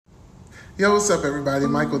Yo, what's up, everybody?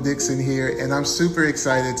 Michael Dixon here, and I'm super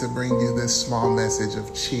excited to bring you this small message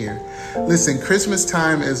of cheer. Listen, Christmas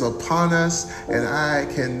time is upon us, and I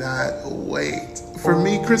cannot wait. For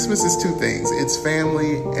me, Christmas is two things. It's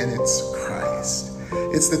family and it's Christ.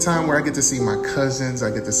 It's the time where I get to see my cousins,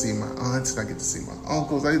 I get to see my aunts, I get to see my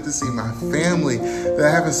uncles, I get to see my family that I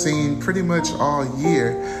haven't seen pretty much all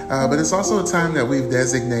year. But it's also a time that we've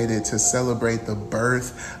designated to celebrate the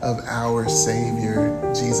birth of our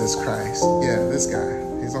Savior, Jesus Christ. Yeah, this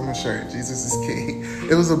guy. He's on my shirt. Jesus is King.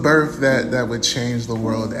 It was a birth that would change the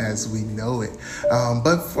world as we know it.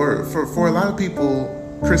 But for a lot of people,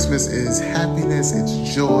 Christmas is happiness,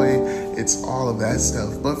 it's joy, it's all of that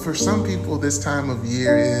stuff. But for some people, this time of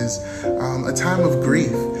year is a time of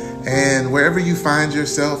grief. And wherever you find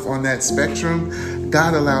yourself on that spectrum,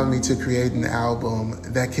 God allowed me to create an album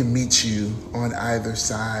that can meet you on either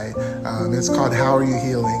side. It's called How Are You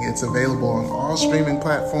Healing? It's available on all streaming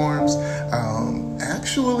platforms.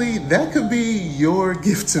 Actually, that could be your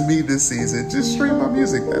gift to me this season. Just stream my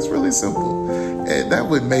music. That's really simple. And that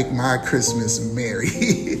would make my Christmas merry.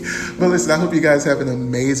 But listen, I hope you guys have an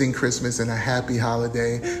amazing Christmas and a happy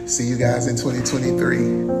holiday. See you guys in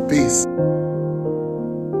 2023. Peace.